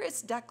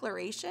clearest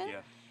declaration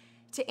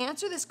to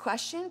answer this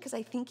question, because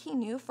I think he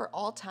knew for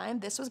all time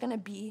this was going to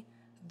be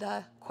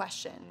the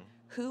question.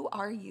 Who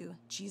are you,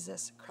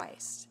 Jesus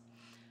Christ?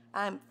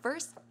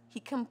 First,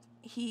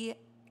 he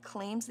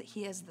claims that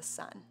he is the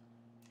Son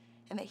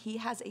and that he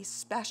has a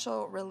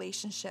special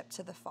relationship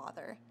to the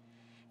Father.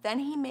 Then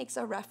he makes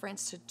a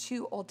reference to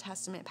two Old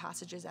Testament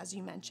passages, as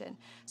you mentioned.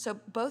 So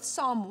both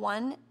Psalm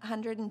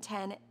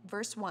 110,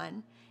 verse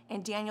 1,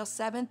 and Daniel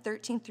 7,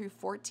 13 through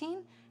 14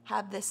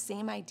 have this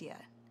same idea,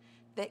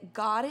 that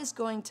God is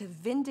going to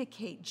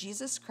vindicate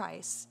Jesus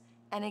Christ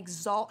and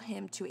exalt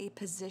him to a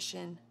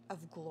position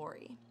of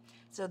glory.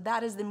 So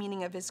that is the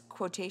meaning of his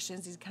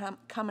quotations. He's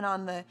coming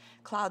on the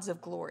clouds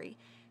of glory.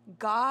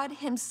 God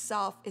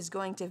himself is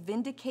going to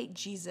vindicate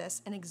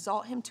Jesus and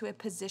exalt him to a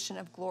position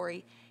of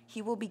glory.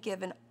 He will be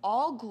given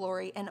all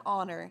glory and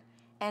honor,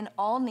 and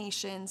all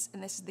nations,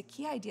 and this is the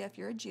key idea if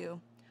you're a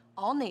Jew,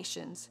 all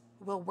nations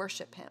will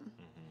worship him.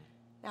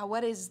 Now,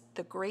 what is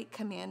the great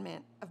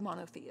commandment of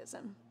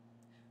monotheism?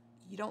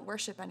 You don't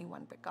worship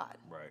anyone but God.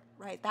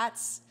 Right?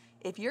 That's,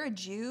 if you're a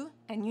Jew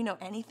and you know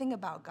anything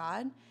about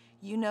God,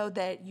 you know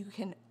that you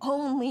can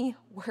only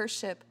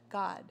worship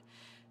God.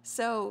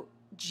 So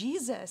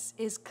Jesus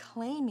is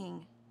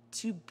claiming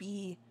to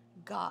be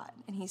God.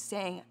 And he's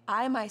saying,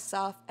 I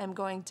myself am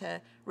going to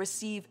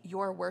receive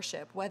your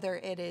worship, whether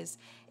it is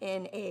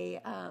in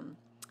a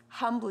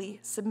humbly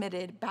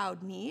submitted,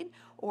 bowed knee,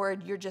 or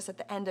you're just at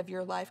the end of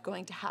your life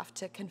going to have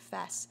to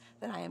confess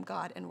that I am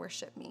God and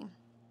worship me.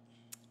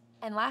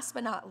 And last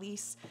but not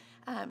least,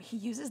 he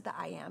uses the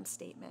I am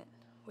statement,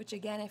 which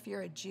again, if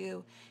you're a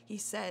Jew, he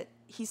says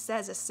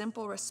a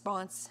simple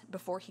response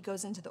before he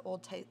goes into the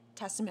Old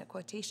Testament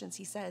quotations.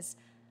 He says,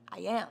 I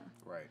am.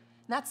 Right.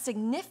 And that's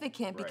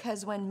significant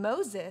because when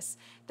Moses,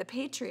 the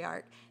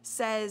patriarch,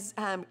 says,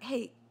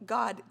 hey,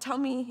 God, tell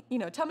me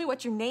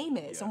what your name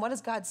is. Yeah. And what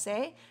does God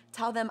say?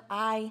 Tell them,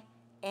 I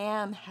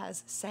am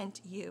has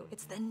sent you.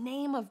 It's the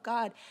name of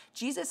God.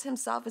 Jesus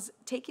himself is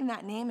taking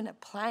that name and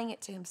applying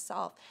it to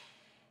himself.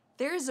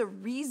 There's a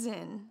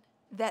reason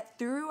that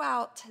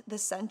throughout the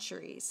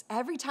centuries,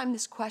 every time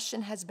this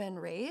question has been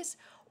raised,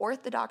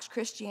 Orthodox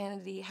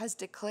Christianity has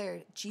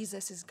declared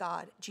Jesus is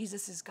God,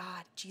 Jesus is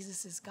God,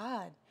 Jesus is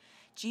God.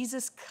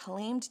 Jesus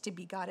claimed to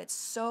be God. It's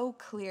so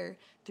clear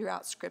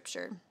throughout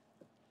Scripture.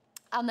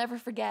 I'll never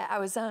forget, I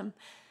was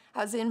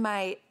in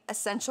my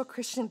essential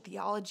Christian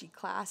theology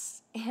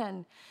class,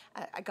 and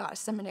I got a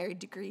seminary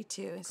degree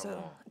too. And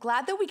so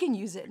glad that we can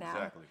use it now.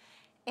 Exactly.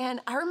 And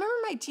I remember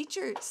my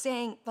teacher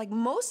saying, like,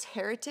 most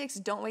heretics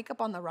don't wake up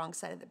on the wrong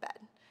side of the bed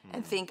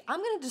and think, I'm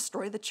going to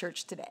destroy the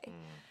church today.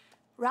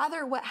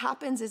 Rather, what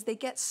happens is they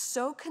get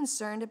so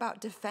concerned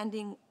about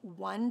defending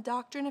one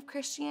doctrine of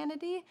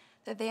Christianity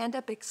that they end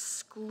up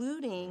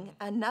excluding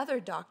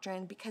another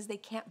doctrine because they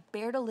can't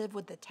bear to live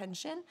with the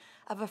tension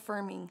of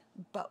affirming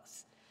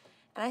both.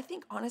 And I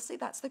think, honestly,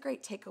 that's the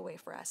great takeaway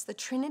for us. The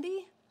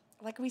Trinity,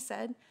 like we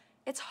said,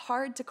 it's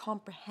hard to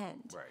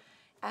comprehend.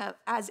 Right.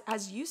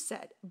 As you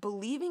said,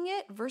 believing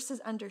it versus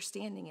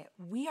understanding it.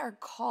 We are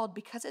called,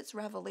 because it's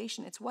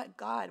revelation, it's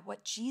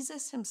what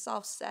Jesus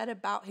himself said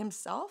about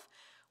himself,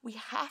 we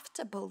have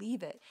to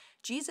believe it.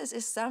 Jesus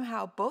is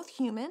somehow both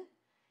human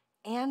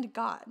and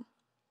God.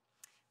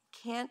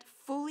 Can't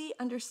fully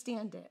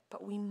understand it,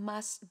 but we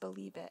must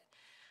believe it.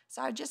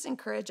 So I just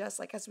encourage us,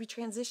 like as we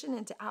transition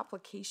into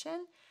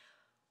application,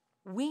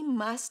 we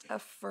must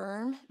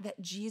affirm that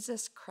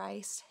Jesus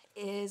Christ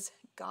is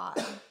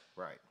God.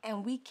 Right.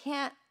 And we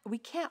can't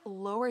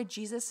lower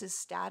Jesus'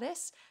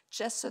 status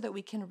just so that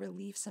we can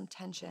relieve some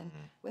tension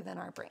within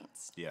our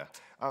brains. Yeah.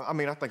 I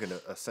mean, I think an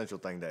essential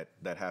thing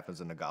that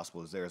happens in the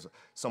gospel is there's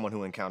someone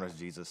who encounters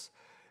Jesus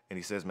and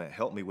he says, man,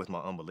 help me with my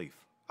unbelief.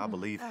 I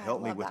believe,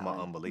 help me with my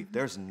unbelief.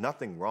 There's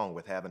nothing wrong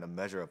with having a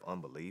measure of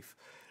unbelief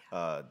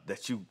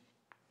that you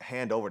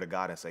hand over to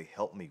God and say,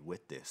 help me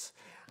with this.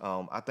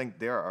 I think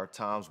there are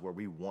times where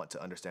we want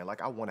to understand,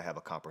 like I want to have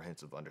a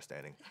comprehensive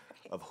understanding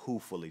of who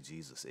fully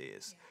Jesus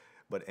is.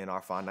 But in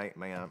our finite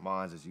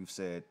minds, as you've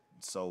said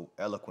so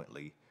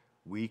eloquently,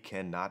 we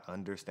cannot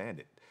understand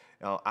it.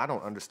 I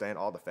don't understand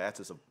all the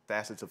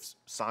facets of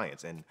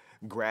science and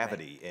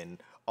gravity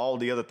and all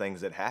the other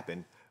things that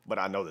happen, but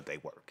I know that they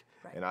work.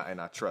 Right.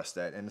 And I trust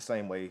that. And the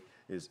same way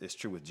is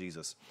true with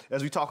Jesus.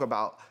 As we talk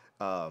about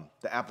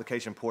the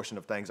application portion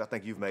of things, I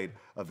think you've made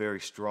a very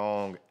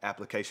strong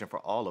application for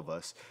all of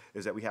us,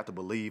 is that we have to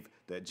believe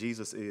that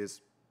Jesus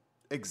is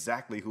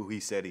exactly who he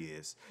said he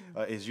is.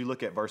 As you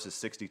look at verses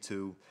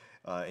 62,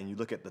 and you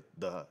look at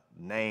the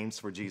names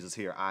for Jesus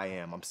here, I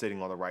am, I'm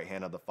sitting on the right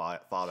hand of the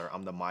Father,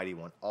 I'm the mighty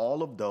one.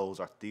 All of those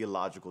are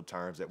theological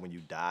terms that when you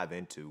dive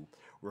into,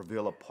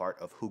 reveal a part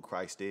of who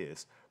Christ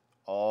is,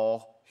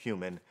 all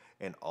human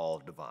and all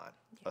divine.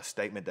 A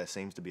statement that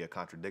seems to be a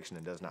contradiction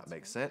and does not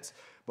make sense,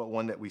 but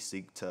one that we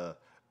seek to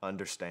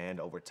understand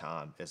over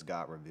time as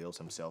God reveals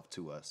himself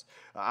to us.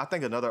 I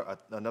think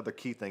another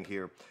key thing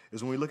here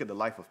is when we look at the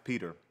life of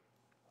Peter,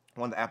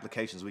 one of the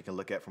applications we can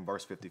look at from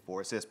verse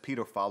 54, it says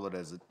Peter followed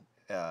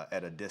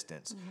at a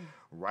distance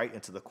right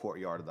into the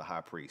courtyard of the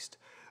high priest.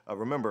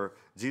 Remember,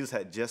 Jesus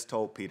had just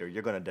told Peter,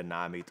 you're going to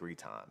deny me 3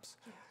 times.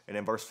 Yeah. And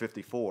in verse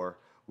 54,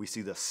 we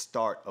see the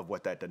start of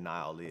what that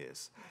denial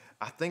is.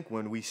 I think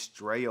when we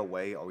stray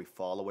away or we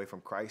fall away from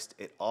Christ,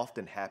 it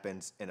often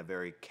happens in a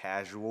very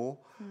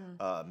casual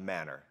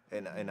manner,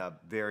 in a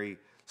very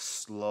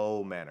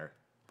slow manner.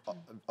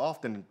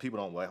 Often people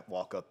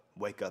don't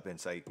wake up and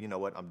say, you know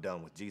what, I'm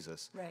done with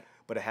Jesus. Right.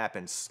 But it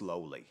happens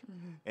slowly.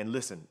 And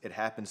listen, it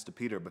happens to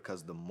Peter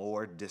because the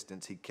more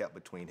distance he kept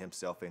between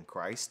himself and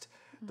Christ,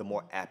 the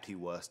more apt he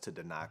was to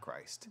deny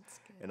Christ.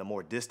 And the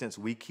more distance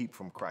we keep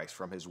from Christ,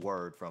 from his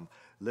word, from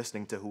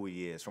listening to who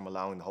he is, from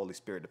allowing the Holy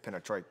Spirit to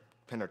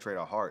penetrate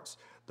our hearts,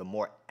 the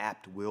more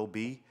apt we'll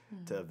be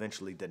to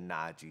eventually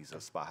deny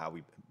Jesus by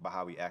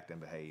how we act and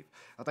behave.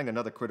 I think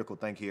another critical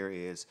thing here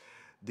is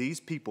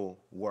these people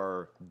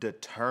were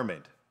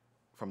determined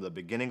from the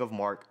beginning of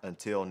Mark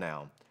until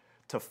now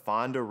to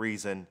find a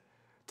reason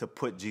to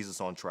put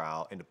Jesus on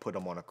trial and to put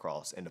him on a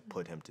cross and to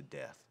put him to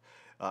death.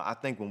 I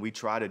think when we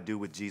try to do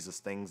with Jesus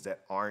things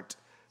that aren't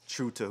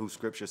true to who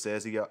Scripture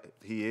says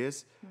he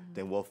is,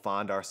 then we'll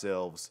find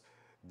ourselves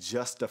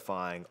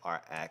justifying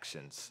our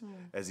actions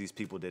as these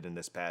people did in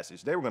this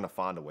passage. They were going to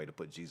find a way to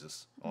put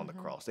Jesus on the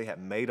cross. They had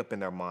made up in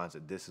their minds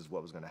that this is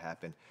what was going to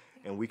happen,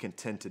 and we can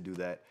tend to do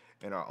that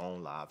in our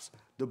own lives.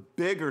 The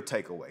bigger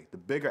takeaway, the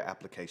bigger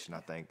application,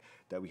 I think,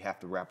 that we have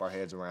to wrap our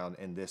heads around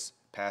in this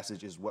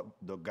passage is what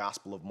the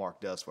Gospel of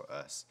Mark does for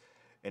us.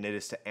 and it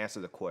is to answer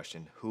the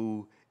question,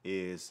 who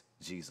is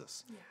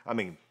Jesus? Yeah. I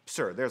mean,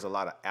 sure, there's a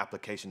lot of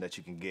application that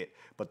you can get,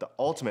 but the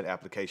ultimate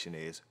application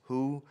is,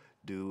 who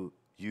do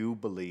you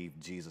believe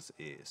Jesus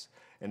is?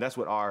 And that's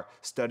what our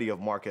study of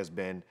Mark has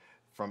been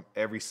from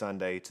every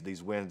Sunday to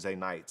these Wednesday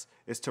nights,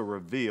 is to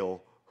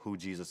reveal who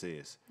Jesus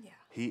is. Yeah.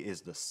 He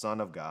is the Son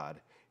of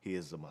God. He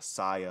is the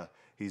Messiah.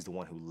 He's the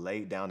one who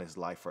laid down his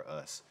life for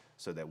us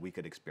so that we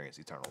could experience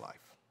eternal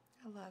life.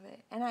 I love it.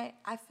 And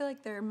I feel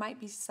like there might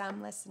be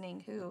some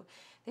listening who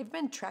they've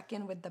been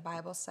trekking with the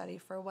Bible study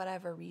for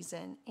whatever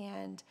reason,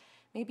 and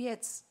maybe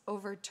it's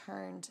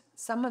overturned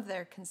some of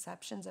their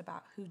conceptions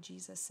about who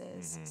Jesus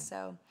is. Mm-hmm.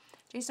 So,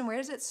 Jason, where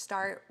does it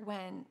start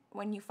when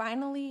you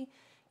finally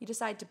you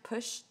decide to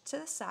push to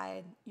the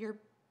side your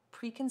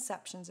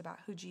preconceptions about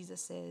who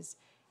Jesus is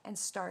and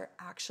start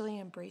actually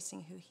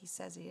embracing who he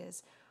says he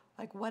is?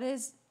 Like, what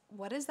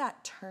does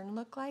that turn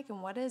look like,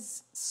 and what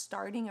does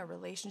starting a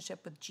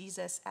relationship with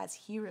Jesus as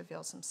he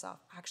reveals himself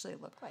actually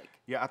look like?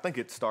 Yeah, I think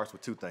it starts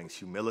with two things,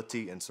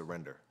 humility and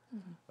surrender.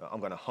 Mm-hmm. I'm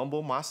going to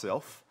humble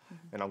myself,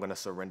 mm-hmm. and I'm going to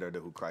surrender to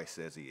who Christ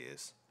says he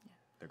is. Yeah.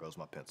 There goes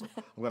my pencil.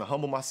 I'm going to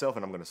humble myself,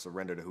 and I'm going to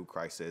surrender to who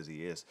Christ says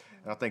he is.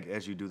 Mm-hmm. And I think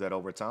as you do that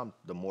over time,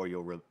 the more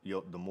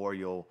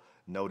you'll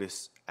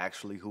notice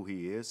actually who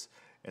he is,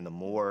 and the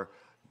more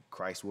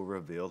Christ will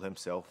reveal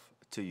himself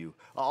to you.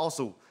 I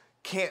also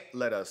can't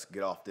let us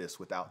get off this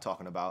without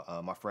talking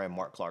about my friend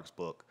Mark Clark's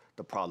book,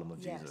 The Problem of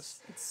Jesus.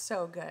 It's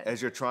so good.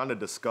 As you're trying to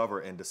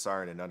discover and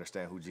discern and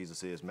understand who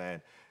Jesus is,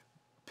 man,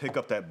 pick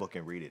up that book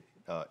and read it.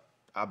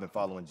 I've been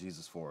following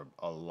Jesus for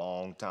a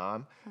long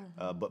time,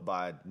 mm-hmm. But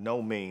by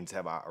no means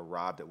have I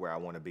arrived at where I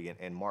want to be.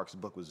 And Mark's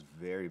book was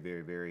very,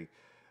 very, very,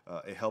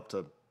 it helped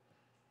to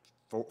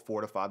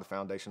fortify the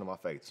foundation of my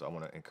faith. So I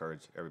want to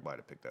encourage everybody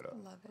to pick that up.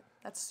 I love it.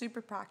 That's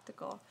super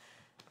practical.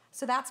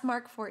 So that's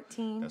Mark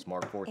 14. That's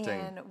Mark 14.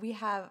 And we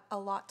have a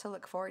lot to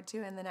look forward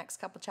to in the next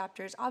couple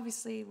chapters.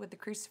 Obviously, with the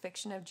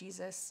crucifixion of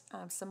Jesus,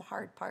 some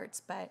hard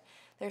parts, but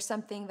there's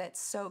something that's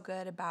so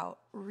good about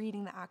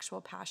reading the actual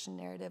passion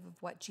narrative of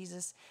what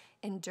Jesus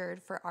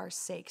endured for our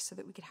sake so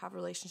that we could have a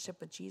relationship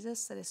with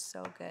Jesus. That is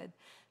so good.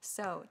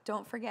 So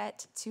don't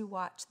forget to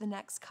watch the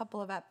next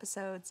couple of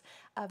episodes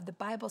of the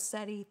Bible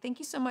study. Thank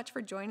you so much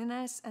for joining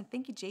us, and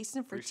thank you,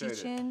 Jason, for Appreciate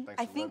teaching.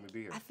 Thanks for letting me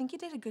be here. I think you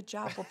did a good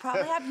job. We'll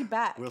probably have you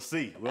back. We'll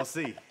see.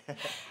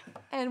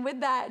 And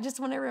with that, just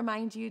want to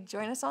remind you,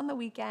 join us on the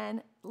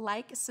weekend,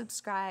 like,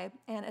 subscribe,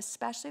 and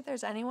especially if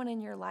there's anyone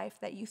in your life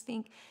that you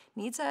think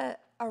needs a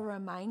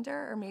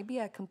reminder or maybe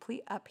a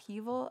complete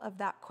upheaval of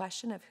that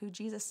question of who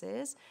Jesus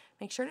is,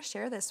 make sure to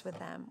share this with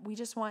them. We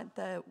just want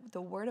the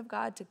Word of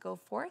God to go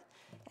forth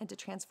and to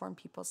transform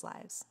people's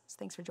lives. So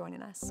thanks for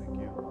joining us.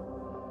 Thank you.